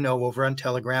I do know over on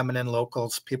Telegram and in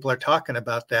locals, people are talking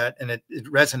about that, and it's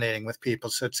resonating with people.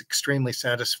 So it's extremely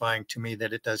satisfying to me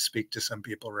that it does speak to some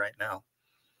people right now.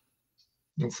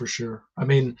 No, for sure. I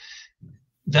mean,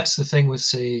 that's the thing with,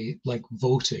 say, like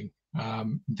voting.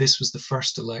 This was the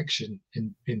first election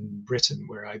in Britain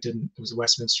where it was a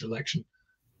Westminster election,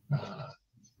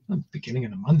 beginning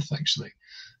of the month, actually.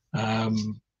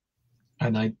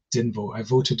 And I didn't vote. I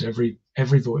voted every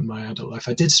vote in my adult life.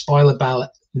 I did spoil a ballot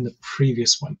in the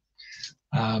previous one.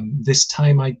 This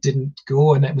time I didn't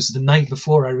go, and it was the night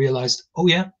before I realized, oh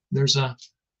yeah, there's a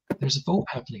vote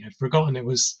happening. I'd forgotten it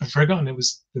was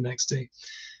the next day.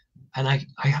 And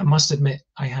I must admit,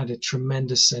 I had a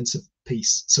tremendous sense of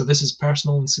peace. So this is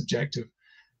personal and subjective.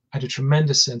 I had a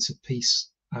tremendous sense of peace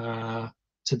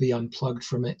to be unplugged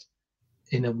from it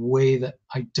in a way that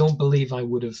I don't believe I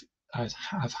would have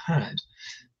had.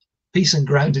 Peace and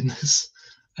groundedness.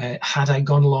 Had I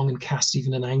gone along and cast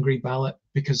even an angry ballot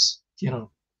because, you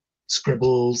know,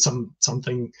 scribble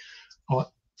something,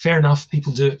 fair enough,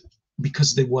 people do it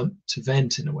because they want to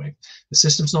vent in a way. The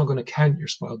system's not going to count your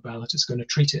spoiled ballot. It's going to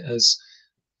treat it as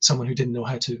someone who didn't know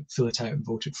how to fill it out and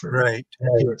voted for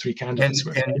two or three candidates.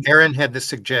 And Aaron had the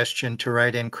suggestion to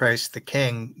write in Christ the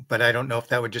King, but I don't know if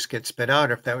that would just get spit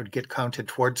out or if that would get counted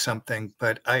towards something.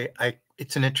 But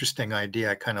it's an interesting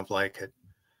idea. I kind of like it.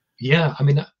 Yeah, I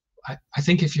mean, I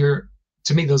think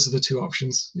to me, those are the two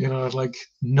options, you know, like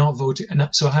not voting. And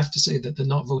so I have to say that the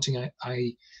not voting,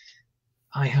 I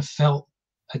have felt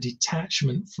a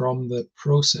detachment from the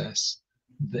process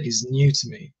that is new to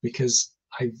me, because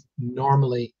I've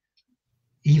normally,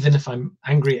 even if I'm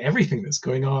angry at everything that's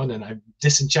going on and I'm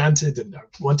disenchanted and I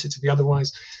want it to be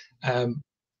otherwise,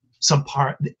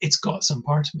 it's got some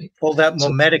part of me. Pull that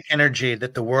mimetic energy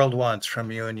that the world wants from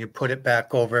you, and you put it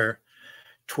back over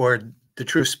toward the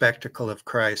true spectacle of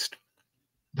Christ.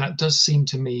 That does seem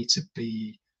to me to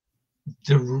be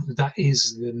that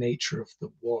is the nature of the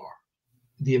war,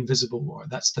 the invisible war.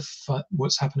 That's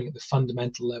what's happening at the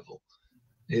fundamental level.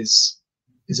 Is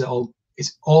it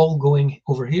all going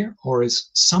over here, or is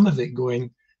some of it going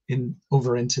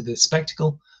over into the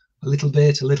spectacle? A little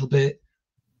bit.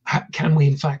 Can we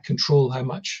in fact control how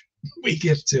much we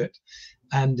give to it?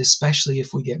 And especially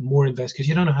if we get more invested, because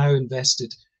you don't know how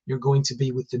invested you're going to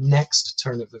be with the next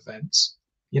turn of events.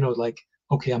 You know, like,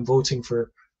 okay, I'm voting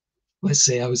for, let's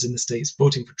say I was in the States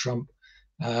voting for Trump,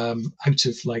 out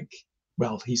of like,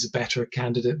 well, he's a better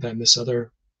candidate than this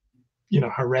other, you know,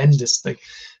 horrendous thing.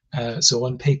 So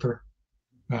on paper,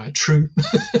 true.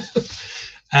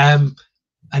 And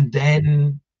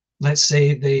then let's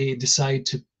say they decide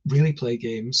to really play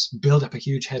games, build up a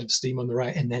huge head of steam on the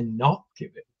right, and then not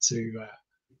give it to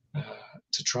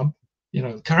Trump. You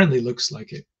know, currently looks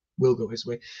like it will go his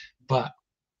way, but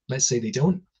let's say they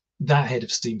don't. That head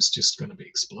of steam's just going to be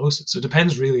explosive. So it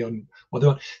depends really on what they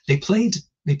want. They played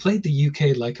the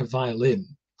UK like a violin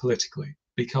politically,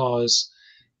 because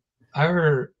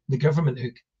the government,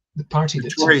 the party, the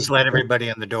Tories let everybody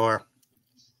in the door.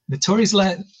 the Tories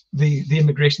let the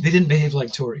immigration. They didn't behave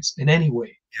like Tories in any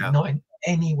way, not in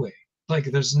any way. Like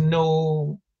there's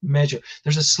no measure.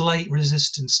 There's a slight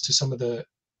resistance to some of the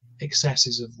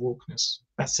excesses of wokeness.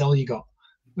 That's all you got.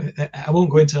 I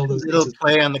won't go into all those. A little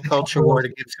play on the culture war to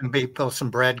give some people some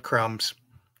breadcrumbs.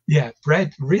 Yeah,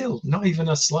 bread, real, not even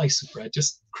a slice of bread,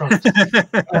 just crumbs.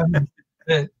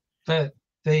 But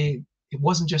it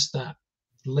wasn't just that.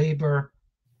 Labour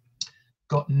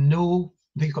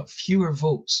they got fewer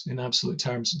votes in absolute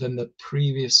terms than the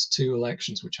previous two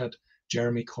elections, which had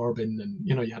Jeremy Corbyn, and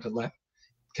you had a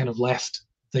kind of left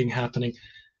thing happening.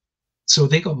 So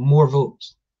they got more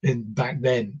votes back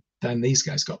then than these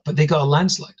guys got, but they got a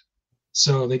landslide.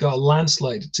 So they got a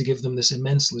landslide to give them this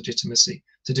immense legitimacy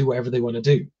to do whatever they want to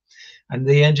do. And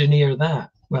they engineer that.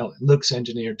 Well, it looks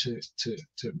engineered to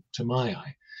my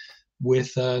eye,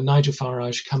 with Nigel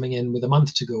Farage coming in with a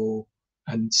month to go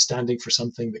and standing for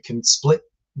something that can split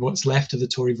what's left of the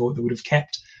Tory vote that would have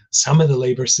kept some of the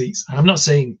Labour seats. And I'm not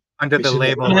saying under the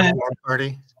Labour Reform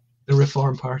Party. The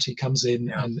Reform Party comes in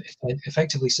and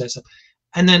effectively sets up,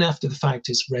 and then after the fact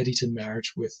is ready to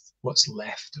merge with what's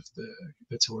left of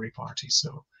the Tory party.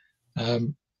 So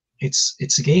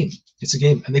it's a game. It's a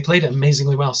game, and they played it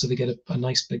amazingly well. So they get a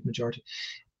nice big majority.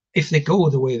 If they go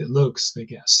the way it looks, they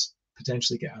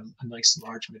potentially get a nice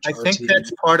large majority. I think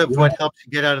that's part of what helps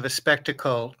you get out of the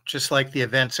spectacle, just like the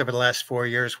events over the last 4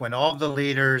 years, when all the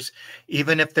leaders,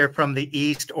 even if they're from the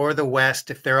East or the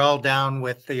West, if they're all down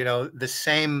with the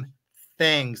same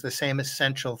things, the same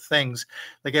essential things.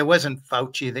 Like it wasn't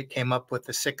Fauci that came up with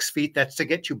the 6 feet. That's to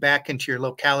get you back into your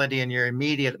locality and your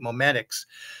immediate momentics.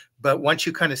 But once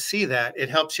you kind of see that, it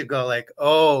helps you go like,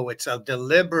 oh, it's a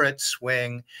deliberate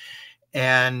swing.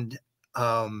 And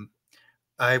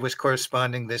I was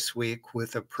corresponding this week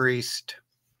with a priest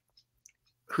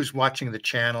who's watching the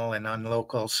channel and on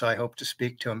local, so I hope to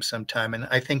speak to him sometime. And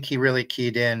I think he really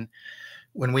keyed in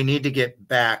when we need to get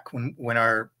back, when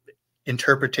our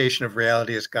interpretation of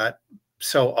reality has got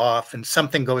so off and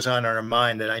something goes on in our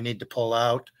mind that I need to pull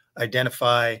out,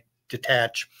 identify,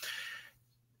 detach.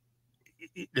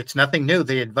 It's nothing new,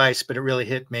 the advice, but it really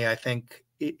hit me. I think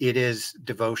it is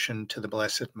devotion to the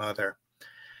Blessed Mother.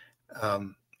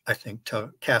 I think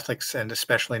to Catholics and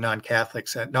especially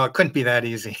non-Catholics, no, it couldn't be that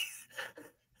easy.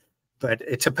 But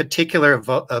it's a particular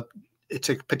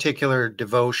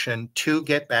devotion to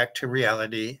get back to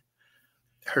reality,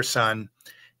 her son,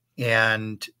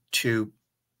 and to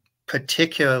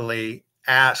particularly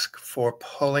ask for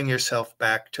pulling yourself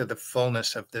back to the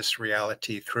fullness of this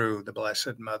reality through the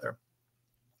Blessed Mother.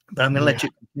 But I'm going to let you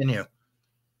continue.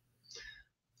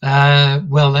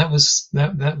 Well, that was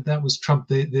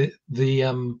Trump. I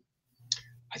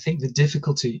think the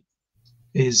difficulty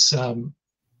is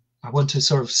I want to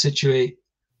sort of situate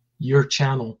your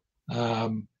channel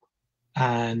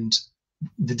and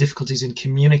the difficulties in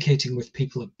communicating with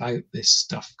people about this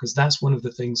stuff, because that's one of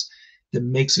the things that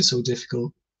makes it so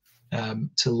difficult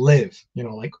to live.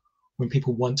 Like when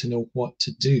people want to know what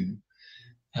to do,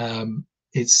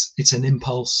 it's an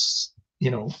impulse.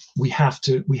 We have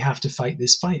to fight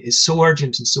this fight. It's so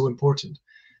urgent and so important,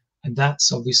 and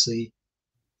that's obviously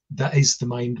that is the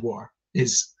mind war.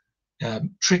 Is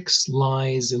tricks,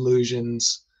 lies,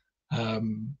 illusions,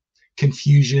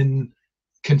 confusion,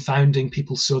 confounding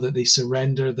people so that they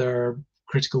surrender their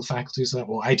critical faculties. Like,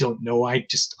 well, I don't know. I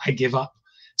give up.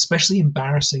 Especially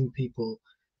embarrassing people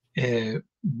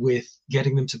with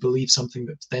getting them to believe something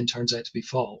that then turns out to be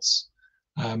false.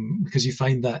 Because you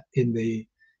find that in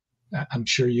I'm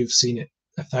sure you've seen it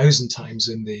 1,000 times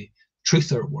in the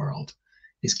truther world,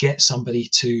 is get somebody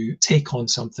to take on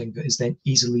something that is then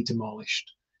easily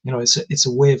demolished. It's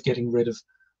a way of getting rid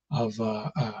of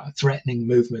a threatening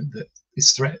movement that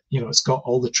is it's got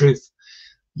all the truth.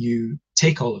 You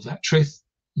take all of that truth,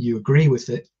 you agree with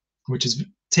it, which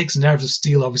takes nerves of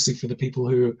steel, obviously, for the people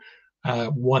who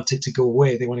want it to go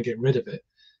away. They want to get rid of it.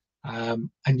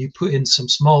 And you put in some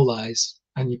small lies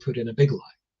and you put in a big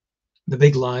lie. The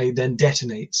big lie then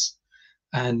detonates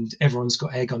and everyone's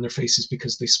got egg on their faces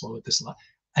because they swallowed this lie.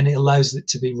 And it allows it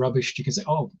to be rubbish. You can say,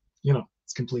 oh,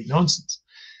 it's complete nonsense.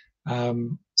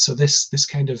 So this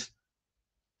kind of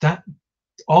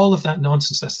all of that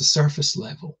nonsense, that's the surface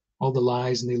level. All the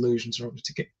lies and the illusions are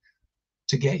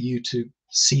to get you to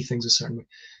see things a certain way,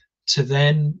 to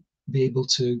then be able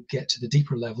to get to the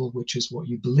deeper level, which is what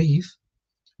you believe,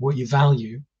 what you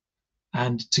value,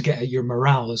 and to get at your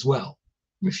morale as well.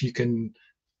 If you can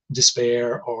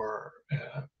despair or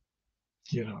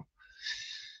say,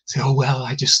 oh well,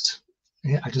 I just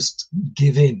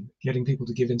give in, getting people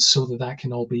to give in so that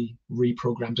can all be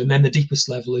reprogrammed. And then the deepest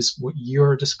level is what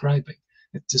you're describing.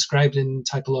 It's described in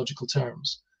typological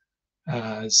terms.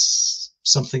 as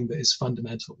something that is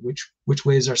fundamental. Which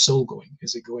way is our soul going?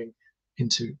 Is it going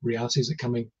into reality? Is it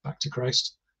coming back to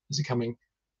Christ? Is it coming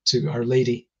to Our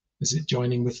Lady? Is it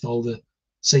joining with all the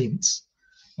saints?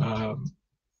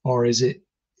 Or is it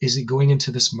going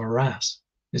into this morass?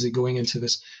 Is it going into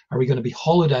this? Are we going to be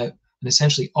hollowed out and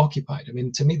essentially occupied? I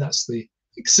mean, to me, that's the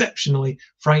exceptionally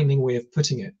frightening way of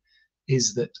putting it,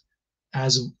 is that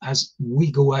as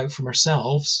we go out from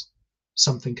ourselves,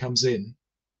 something comes in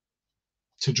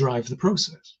to drive the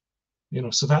process.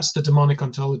 So that's the demonic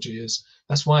ontology.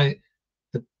 That's why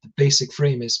the basic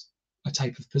frame is a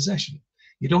type of possession.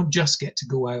 You don't just get to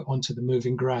go out onto the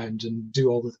moving ground and do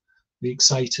all the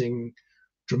exciting,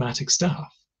 dramatic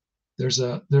stuff. There's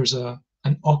an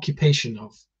occupation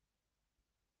of,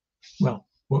 well,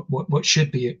 what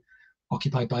should be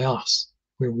occupied by us,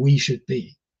 where we should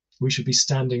be. We should be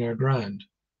standing our ground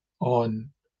on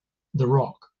the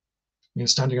rock,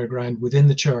 standing our ground within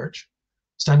the church,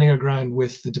 standing our ground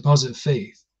with the deposit of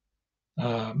faith,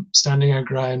 standing our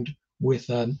ground with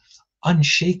an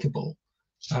unshakable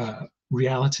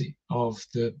reality of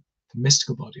the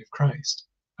mystical body of Christ,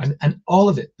 and all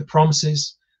of it, the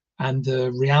promises and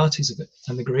the realities of it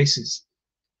and the graces.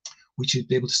 We should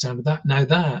be able to stand with that. Now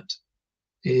that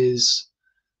is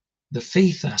the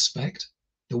faith aspect.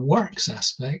 The works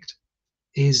aspect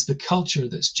is the culture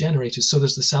that's generated. So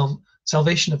there's the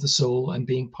salvation of the soul and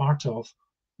being part of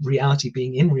reality,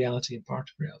 being in reality and part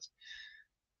of reality.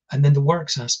 And then the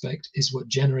works aspect is what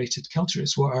generated culture.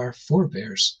 It's what our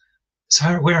forebears, it's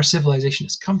where our civilization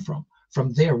has come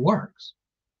from their works.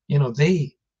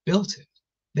 They built it.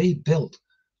 They built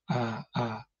a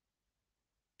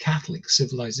Catholic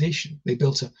civilization. They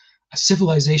built a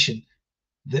civilization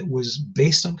that was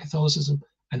based on Catholicism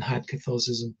and had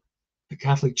Catholicism, the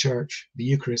Catholic Church, the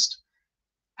Eucharist,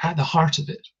 at the heart of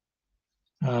it.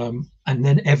 And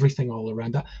then everything all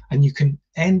around that. And you can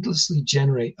endlessly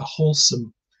generate a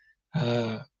wholesome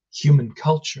human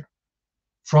culture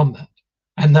from that.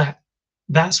 And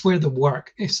that's where the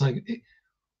work, it's like,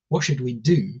 what should we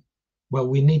do? Well,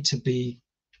 we need to be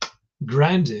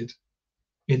grounded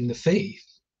in the faith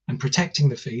and protecting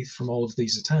the faith from all of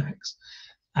these attacks.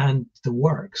 And the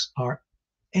works are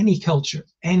any culture,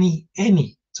 any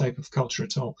type of culture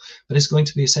at all, but it's going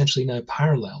to be essentially now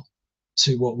parallel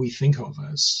to what we think of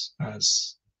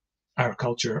as our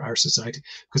culture, our society,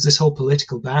 because this whole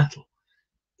political battle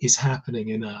is happening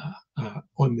in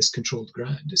on this controlled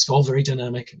ground. It's all very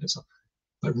dynamic, and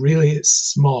but really it's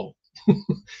small.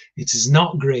 It is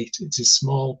not great. It is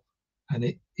small,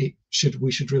 and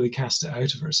we should really cast it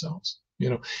out of ourselves.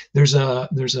 There's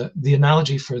the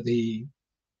analogy for the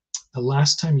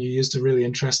last time you used a really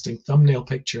interesting thumbnail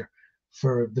picture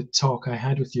for the talk I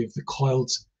had with you of the coiled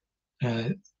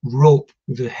rope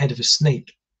with the head of a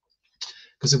snake,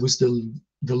 because it was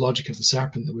the logic of the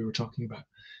serpent that we were talking about.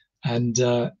 And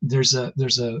there's a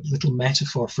little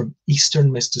metaphor from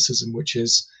Eastern mysticism, which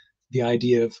is the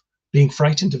idea of being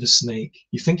frightened of a snake.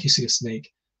 You think you see a snake,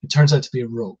 it turns out to be a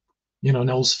rope, and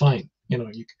all's fine.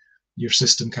 Your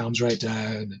system calms right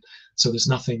down, and so there's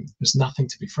nothing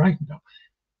to be frightened of.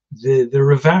 The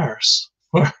reverse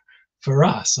for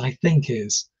us, I think,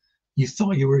 is you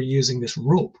thought you were using this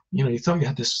rope. You thought you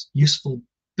had this useful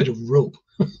bit of rope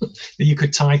that you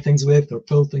could tie things with or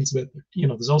pull things with.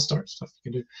 There's all sorts of stuff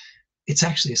you can do. It's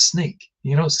actually a snake.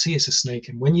 You don't see it's a snake,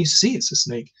 and when you see it's a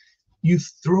snake, you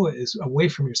throw it away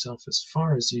from yourself as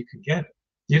far as you can get it.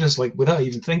 You're just like, without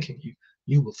even thinking,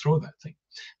 you will throw that thing.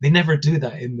 They never do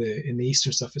that in the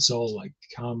Eastern stuff. It's all like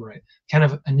calm, right? Kind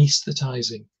of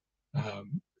anesthetizing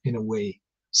in a way,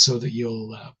 so that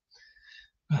you'll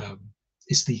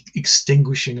it's the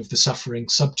extinguishing of the suffering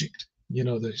subject.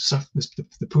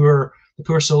 The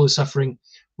poor soul is suffering.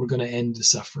 We're going to end the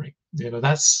suffering.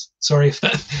 That's, sorry if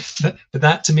but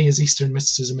that to me is Eastern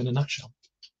mysticism in a nutshell.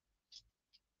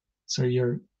 Sorry,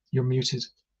 you're muted.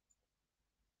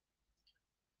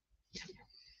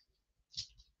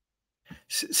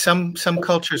 Some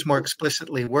cultures more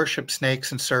explicitly worship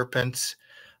snakes and serpents,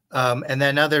 and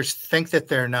then others think that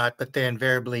they're not, but they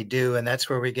invariably do. And that's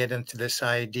where we get into this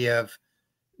idea of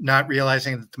not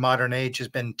realizing that the modern age has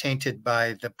been tainted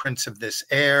by the prince of this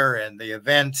air and the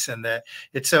events, and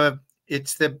it's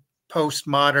the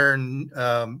postmodern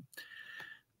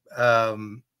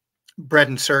bread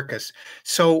and circus.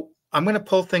 So I'm going to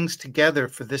pull things together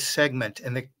for this segment,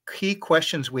 and the key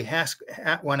questions we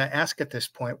want to ask at this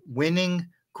point: winning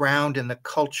ground in the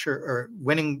culture, or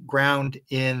winning ground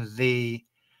in the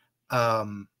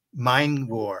mind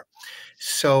war.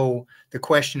 So the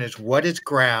question is, what is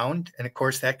ground? And of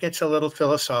course, that gets a little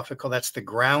philosophical. That's the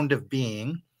ground of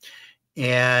being.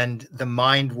 and the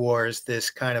mind wars, this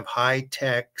kind of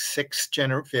high-tech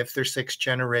fifth or sixth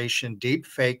generation deep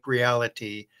fake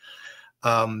reality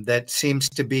that seems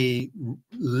to be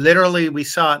literally, we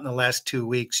saw it in the last 2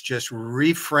 weeks, just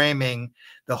reframing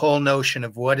the whole notion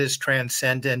of what is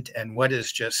transcendent and what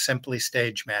is just simply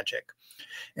stage magic.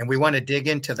 And we want to dig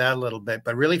into that a little bit,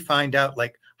 but really find out,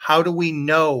 like, how do we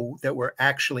know that we're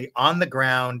actually on the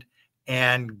ground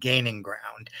and gaining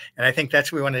ground? And I think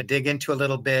that's what we want to dig into a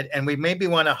little bit. And we maybe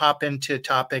want to hop into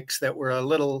topics that were a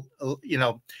little,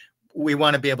 we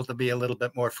want to be able to be a little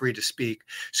bit more free to speak.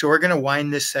 So we're going to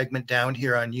wind this segment down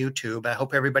here on YouTube. I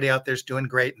hope everybody out there is doing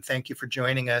great. And thank you for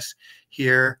joining us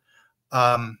here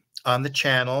on the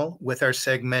channel with our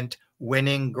segment,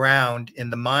 Winning Ground in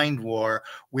the Mind War.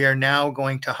 We are now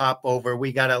going to hop over.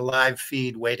 We got a live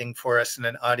feed waiting for us and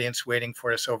an audience waiting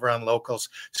for us over on Locals.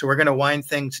 So we're going to wind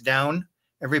things down,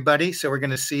 everybody. So we're going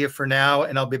to see you for now,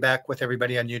 and I'll be back with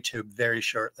everybody on YouTube very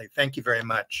shortly. Thank you very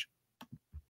much.